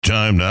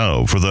Time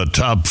now for the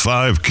Top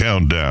 5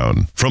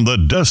 Countdown. From the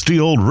dusty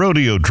old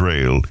rodeo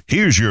trail,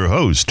 here's your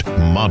host,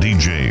 Monty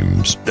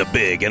James. The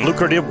big and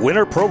lucrative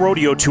Winter Pro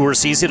Rodeo Tour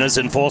season is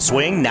in full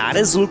swing. Not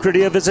as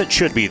lucrative as it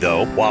should be,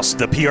 though. Whilst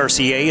the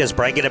PRCA is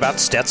bragging about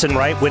Stetson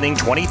Wright winning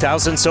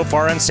 $20,000 so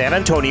far in San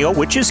Antonio,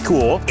 which is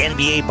cool,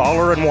 NBA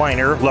baller and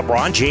whiner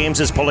LeBron James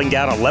is pulling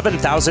down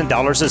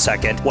 $11,000 a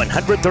second,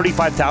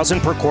 $135,000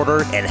 per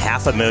quarter, and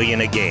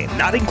 $500,000 a game.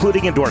 Not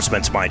including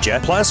endorsements, mind you.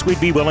 Plus, we'd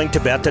be willing to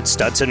bet that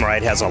Stetson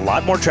Wright has a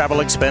lot more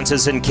travel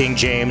expenses than King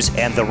James,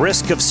 and the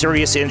risk of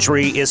serious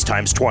injury is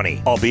times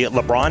 20. Albeit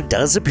LeBron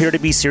does appear to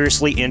be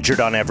seriously injured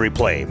on every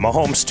play.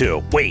 Mahomes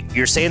too. Wait,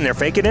 you're saying they're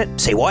faking it?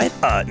 Say what?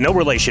 No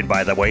relation,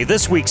 by the way.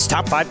 This week's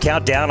Top 5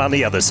 Countdown on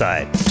the other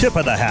side. Tip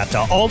of the hat to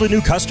all the new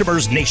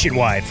customers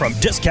nationwide from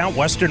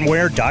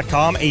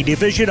DiscountWesternwear.com, a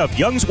division of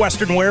Young's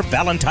Western Wear,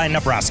 Valentine,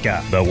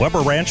 Nebraska. The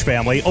Weber Ranch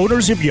family,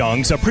 owners of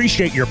Young's,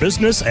 appreciate your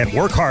business and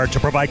work hard to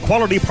provide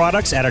quality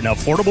products at an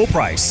affordable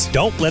price.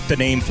 Don't let the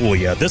name fool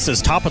you. This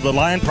is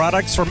top-of-the-line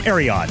products from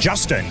Arion,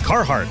 Justin,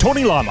 Carhartt,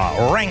 Tony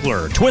Lama,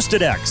 Wrangler,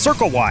 Twisted X,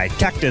 Circle Wide,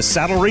 Cactus,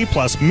 Saddlery,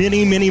 plus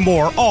many, many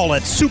more, all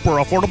at super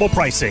affordable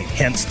pricing.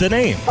 Hence the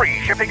name. Free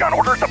shipping on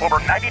orders of over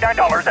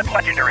 $99 at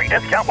legendary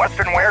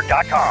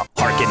DiscountWesternwear.com.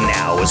 Hearken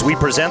now as we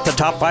present the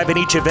top 5 in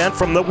each event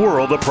from the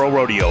world of pro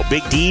rodeo.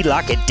 Big D,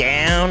 lock it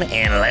down,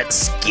 and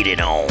let's get it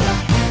on.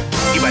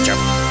 You betcha.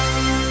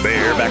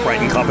 Bareback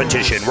riding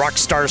competition.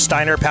 Rockstar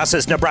Steiner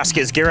passes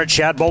Nebraska's Garrett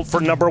Shadbolt for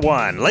number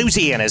 1.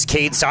 Louisiana's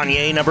Cade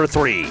Saunier, number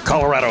 3.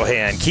 Colorado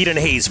hand Keaton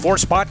Hayes, 4th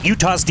spot.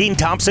 Utah's Dean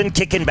Thompson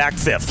kicking back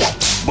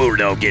 5th.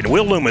 Bulldog and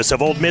Will Loomis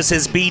of Old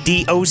Mrs.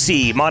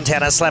 BDOC.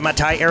 Montana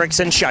Slamatai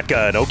Erickson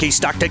shotgun. Okie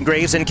Stockton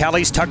Graves and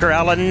Callie's Tucker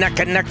Allen neck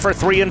and neck for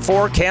 3 and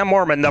 4. Cam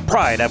Mormon, the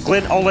pride of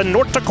Glen Olin,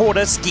 North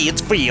Dakota,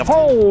 skids 5th.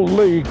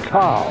 Holy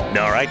cow.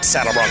 All right,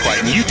 Saddle Rock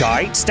riding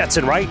Utah.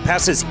 Stetson Wright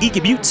passes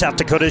Eagle Butte, South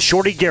Dakota's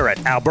Shorty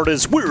Garrett.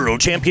 Alberta's world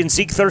champion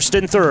Zeke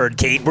Thurston 3rd.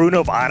 Cade Bruno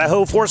of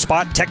Idaho 4th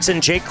spot.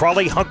 Texan Jake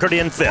Crawley hunkered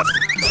in 5th.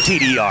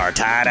 TDR,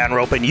 tie down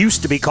roping,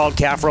 used to be called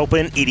calf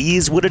roping. It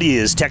is what it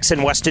is.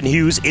 Texan Weston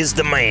Hughes is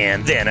the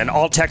man. Then an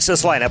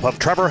all-Texas lineup of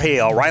Trevor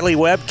Hale, Riley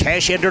Webb,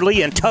 Cash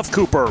Enderly, and Tough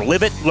Cooper.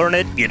 Live it, learn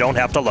it, you don't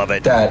have to love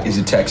it. That is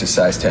a Texas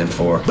size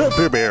 10-4.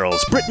 Bumper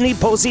barrels, Brittany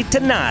Posey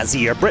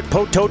Tanazi, or Britt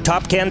Poto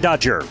Top Can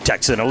Dodger.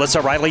 Texan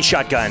Alyssa Riley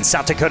shotgun.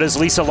 South Dakota's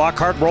Lisa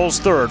Lockhart rolls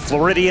 3rd.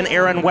 Floridian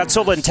Aaron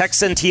Wetzel and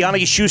Texan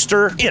Tiani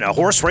Schuster in a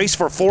horse race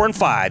for 4 and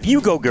 5.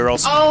 You go,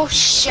 girls. Oh,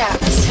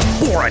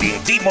 shucks. Bull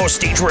riding, the most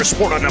dangerous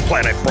sport on the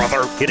planet,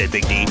 brother. Hit it,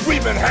 Big D.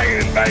 We've been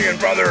hanging, banging,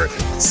 brother.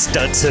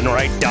 Stetson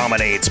Wright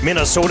dominates.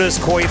 Minnesota's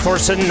Coy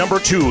Thorson, number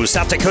 2.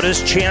 South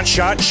Dakota's Chance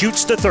Shot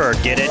shoots to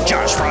 3rd. Get it.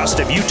 Josh Frost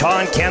of Utah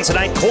and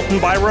Kansasite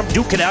Colton Byram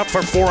duke it out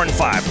for 4 and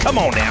 5. Come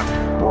on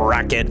now.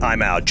 Racket,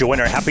 I'm out. Join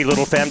our happy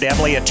little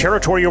family at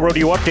Territorial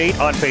Rodeo Update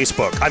on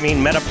Facebook.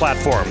 Meta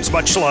platforms.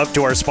 Much love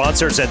to our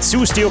sponsors at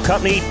Sioux Steel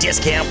Company,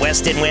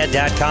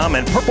 DiscountWestonwear.com,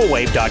 and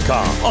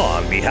PurpleWave.com.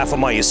 On behalf of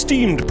my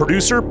esteemed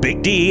producer,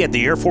 Big D, and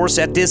the Air Force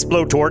at this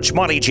blowtorch,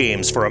 Monty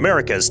James for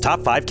America's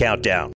Top 5 Countdown.